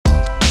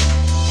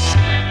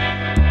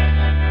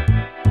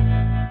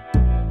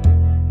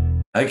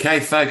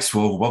Okay, folks,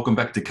 well, welcome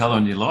back to Colour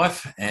in Your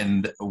Life.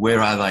 And where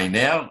are they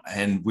now?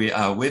 And we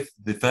are with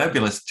the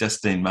fabulous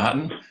Justine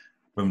Martin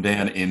from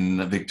down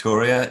in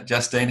Victoria.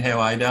 Justine, how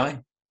are you,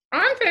 darling?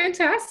 I'm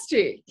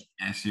fantastic.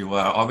 Yes, you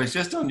are. I was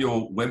just on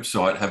your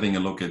website having a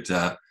look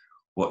at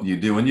what you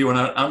do, and you're an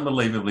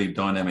unbelievably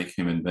dynamic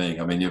human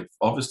being. I mean, you've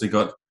obviously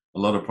got a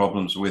lot of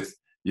problems with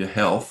your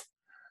health,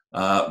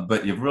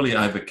 but you've really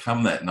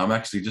overcome that. And I'm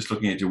actually just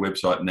looking at your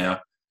website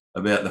now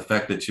about the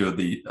fact that you're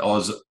the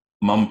Oz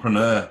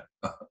Mumpreneur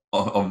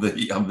of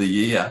the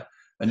year,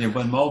 and you've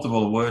won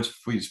multiple awards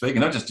for your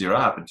speaking, not just your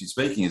art, but your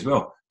speaking as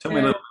well. Tell me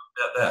a Yeah. little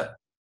bit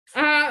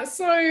about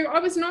So I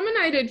was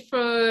nominated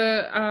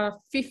for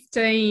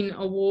 15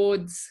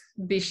 awards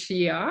this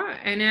year,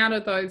 and out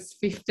of those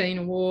 15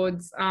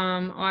 awards,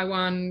 I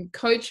won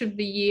Coach of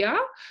the Year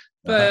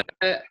for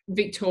that.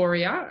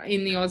 Victoria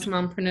in the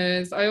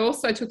Osmompreneurs. I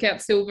also took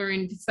out silver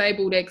in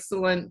Disabled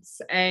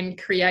Excellence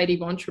and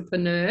Creative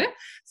Entrepreneur.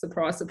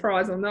 Surprise,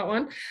 surprise on that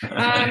one.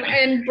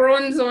 And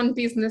bronze on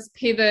Business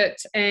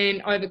Pivot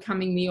and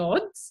Overcoming the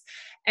Odds.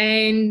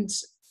 And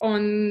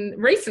on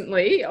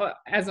recently,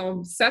 as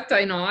on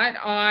Saturday night,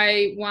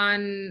 I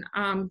won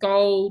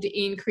gold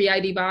in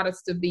Creative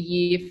Artist of the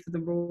Year for the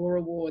Raw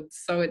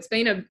Awards. So it's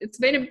been a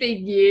big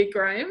year,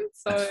 Graeme.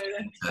 That's So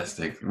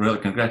fantastic. Really,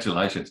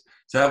 congratulations.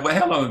 So,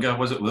 how long ago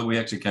was it that we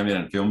actually came in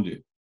and filmed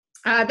you?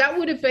 that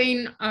would have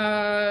been,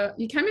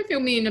 you came and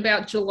filmed me in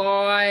about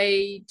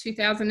July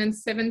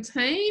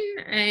 2017,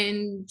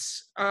 and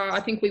I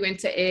think we went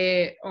to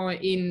air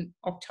in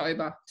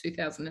October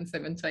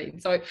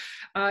 2017. So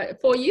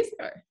 4 years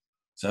ago.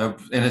 So,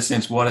 in a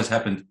sense, what has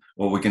happened?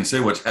 Well, we can see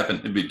what's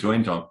happened in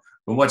between time,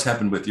 but what's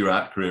happened with your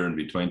art career in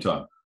between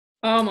time?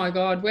 Oh my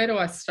God, where do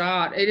I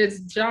start? It has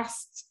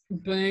just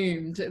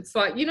boomed. It's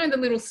like, the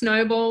little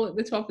snowball at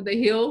the top of the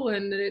hill,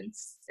 and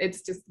it's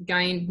just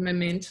gained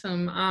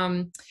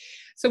momentum.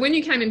 So when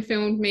you came and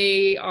filmed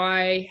me,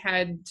 I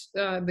had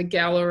the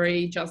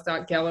gallery, JUZT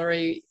Art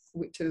Gallery,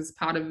 which is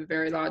part of a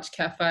very large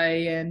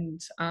cafe,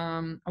 and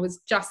I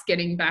was just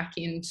getting back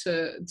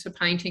into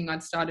painting.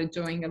 I'd started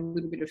doing a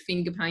little bit of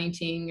finger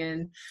painting,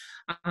 and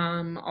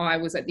I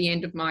was at the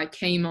end of my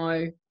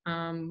chemo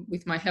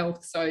with my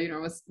health. So,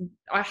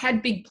 I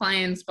had big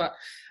plans, but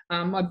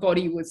my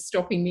body was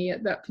stopping me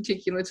at that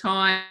particular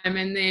time,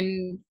 and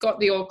then got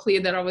the all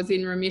clear that I was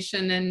in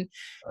remission.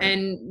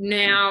 And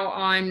now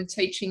I'm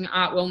teaching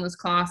art wellness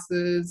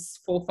classes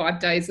 4 or 5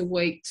 days a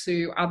week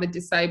to other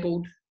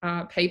disabled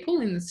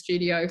people in the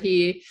studio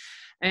here.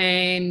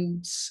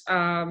 And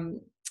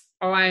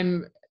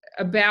I'm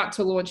about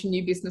to launch a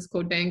new business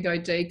called Van Gogh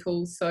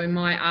Decals. So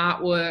my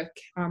artwork,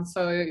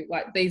 so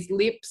like these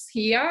lips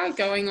here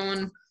going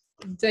on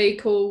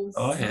decals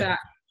Oh, yeah. that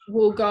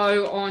will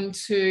go on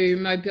to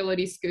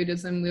mobility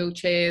scooters and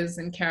wheelchairs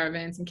and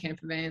caravans and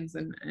camper vans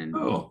and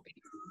Oh,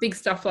 big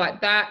stuff like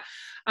that.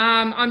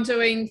 I'm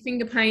doing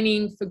finger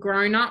painting for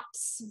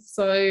grown-ups.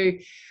 So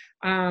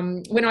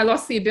when I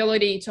lost the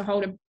ability to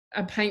hold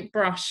a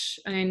paintbrush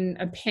and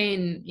a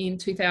pen in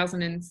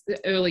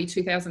early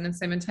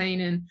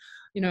 2017,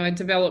 and I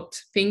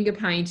developed finger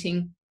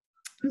painting.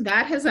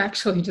 That has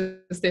actually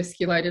just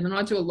escalated, and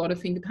I do a lot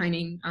of finger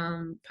painting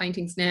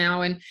paintings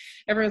now, and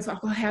everyone's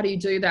like, well, how do you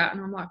do that?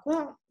 And I'm like,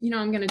 well,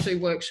 I'm going to do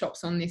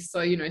workshops on this. So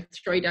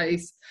 3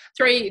 days,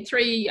 three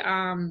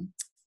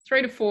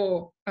to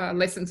four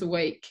lessons a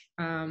week,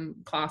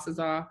 classes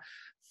are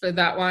for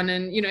that one.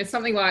 And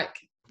something like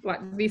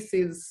this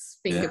is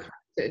finger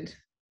painted.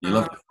 you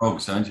love the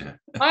frogs, don't you?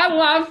 I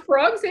love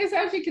frogs. Yes,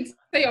 as you can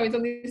see, I was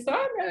on this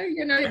side.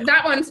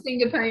 That one's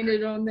finger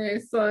painted on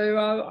there. So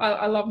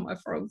I love my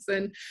frogs.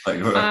 And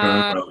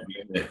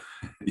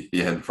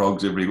You had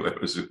frogs everywhere.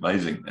 It was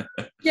amazing.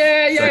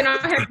 yeah, So, and I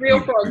have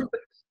real frogs.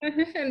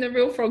 And the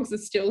real frogs are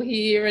still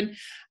here. And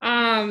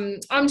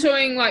I'm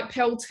doing like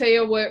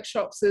Peltier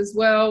workshops as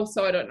well.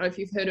 So I don't know if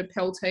you've heard of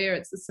Peltier.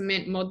 It's a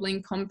cement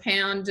modelling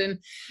compound, and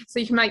so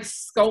you can make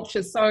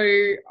sculptures.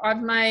 So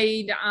I've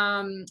made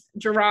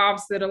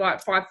giraffes that are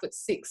like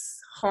 5'6"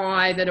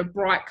 high, that are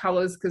bright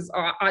colours, because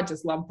I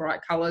just love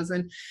bright colours.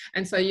 And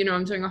so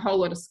I'm doing a whole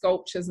lot of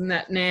sculptures and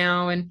that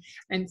now,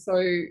 and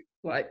so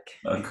like.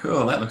 oh,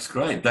 cool. That looks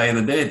great. Day of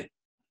the Dead.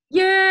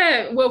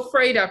 Yeah, well,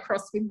 Frida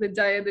crossed with the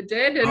Day of the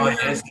Dead, and Oh,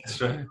 yes, that's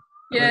true.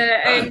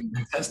 yeah, and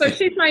so Fantastic.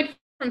 she's made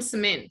from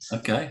cement.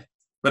 Okay.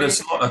 But And,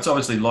 it's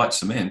obviously light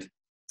cement.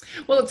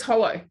 well, it's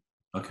hollow.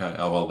 Okay.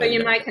 Oh, well, So there you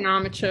you go. make an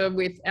armature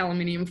with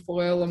aluminium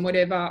foil and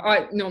whatever.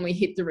 I normally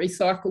hit the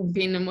recycle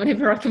bin, and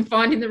whatever I can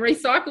find in the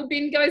recycle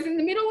bin goes in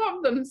the middle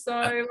of them.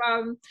 So,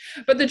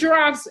 but the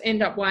giraffes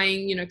end up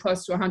weighing,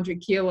 close to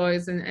 100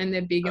 kilos, and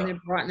they're big and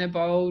they're bright and they're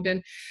bold.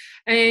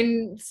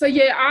 And so,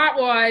 yeah,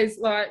 art-wise,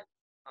 like,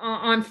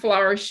 I'm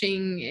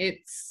flourishing.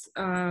 It's,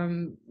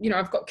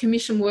 I've got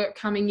commission work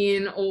coming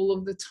in all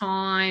of the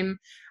time.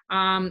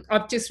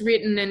 I've just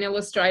written and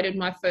illustrated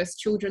my first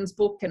children's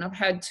book, and I've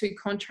had 2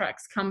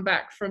 contracts come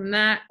back from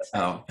that.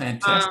 Oh,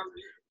 fantastic.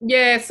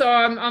 Yeah, so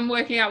I'm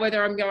working out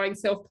whether I'm going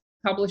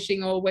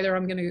self-publishing or whether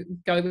I'm going to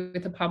go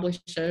with a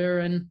publisher.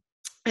 And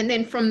And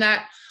then from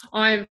that,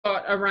 I've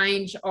got a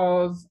range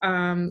of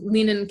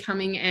linen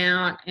coming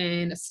out,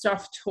 and a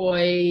stuffed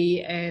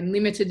toy, and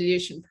limited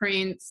edition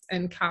prints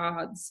and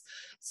cards.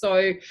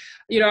 So,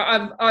 you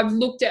know, I've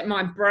looked at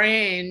my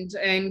brand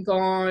and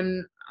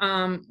gone,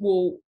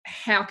 well,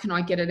 how can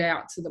I get it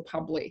out to the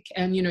public?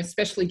 And, you know,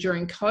 especially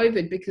during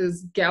COVID,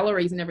 because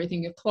galleries and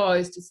everything are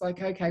closed, it's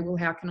like, okay, well,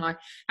 how can I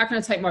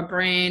take my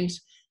brand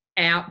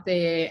out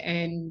there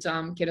and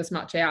get as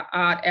much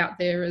art out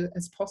there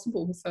as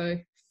possible? So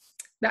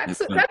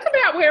that's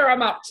about where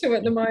I'm up to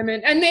at the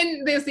moment. And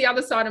then there's the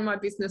other side of my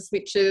business,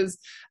 which is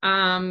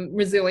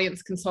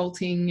resilience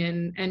consulting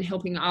and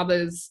helping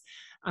others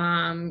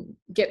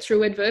get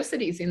through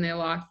adversities in their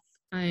life.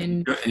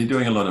 And you're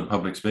doing a lot of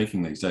public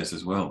speaking these days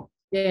as well.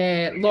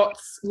 Yeah,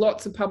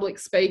 lots of public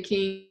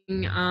speaking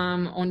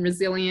on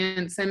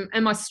resilience, and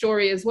my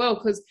story as well,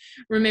 because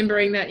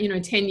remembering that, you know,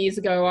 10 years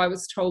ago I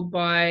was told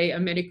by a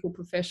medical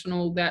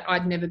professional that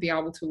I'd never be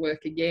able to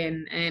work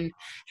again, and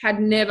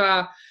had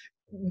never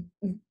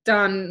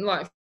done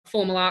like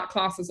formal art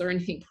classes or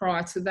anything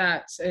prior to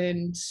that,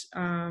 and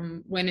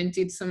went and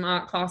did some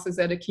art classes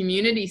at a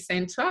community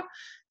centre,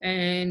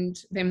 and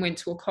then went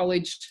to a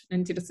college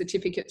and did a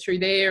certificate through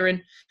there,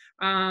 and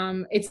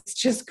it's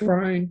just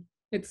grown.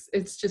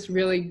 It's just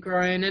really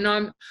grown,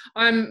 and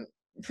I'm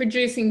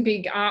producing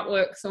big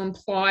artworks on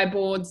ply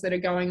boards that are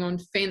going on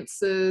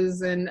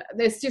fences, and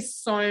there's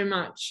just so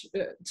much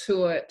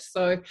to it.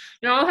 So, you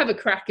know, I'll have a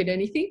crack at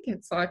anything.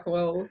 It's like,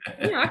 well,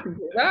 yeah, I can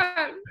do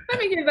that. Let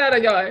me give that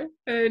a go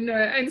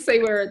and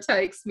see where it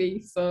takes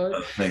me.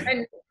 So,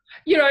 and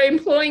you know,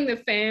 employing the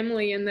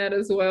family in that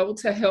as well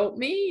to help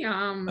me.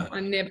 I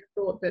never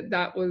thought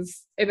that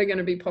was ever going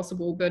to be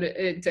possible, but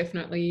it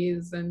definitely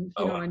is. And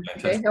you know, and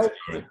their help.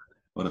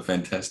 What a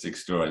fantastic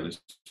story. It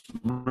was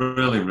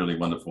really, really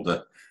wonderful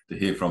to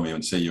hear from you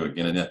and see you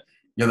again. And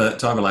you're the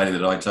type of lady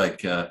that I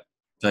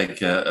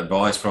take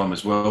advice from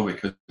as well,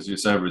 because you're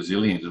so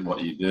resilient in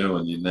what you do,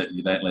 and you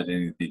don't let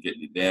anything get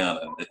you down.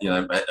 And, you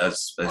know,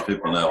 as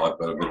people know, I've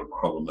got a bit of a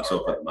problem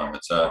myself at the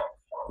moment. So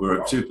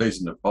we're at two peas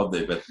in the pod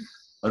there. But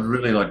I'd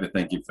really like to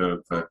thank you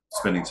for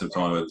spending some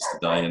time with us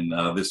today.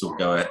 And this will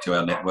go out to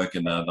our network,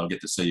 and I'll get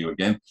to see you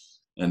again.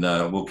 And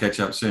we'll catch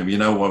up soon. You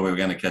know why we're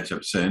going to catch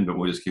up soon, but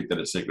we'll just keep that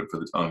a secret for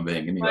the time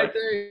being anyway. I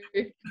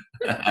do.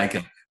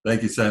 Okay.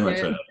 Thank you so much.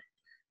 Yeah.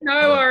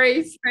 No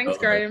worries. Thanks,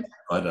 Graeme.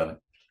 Bye, darling.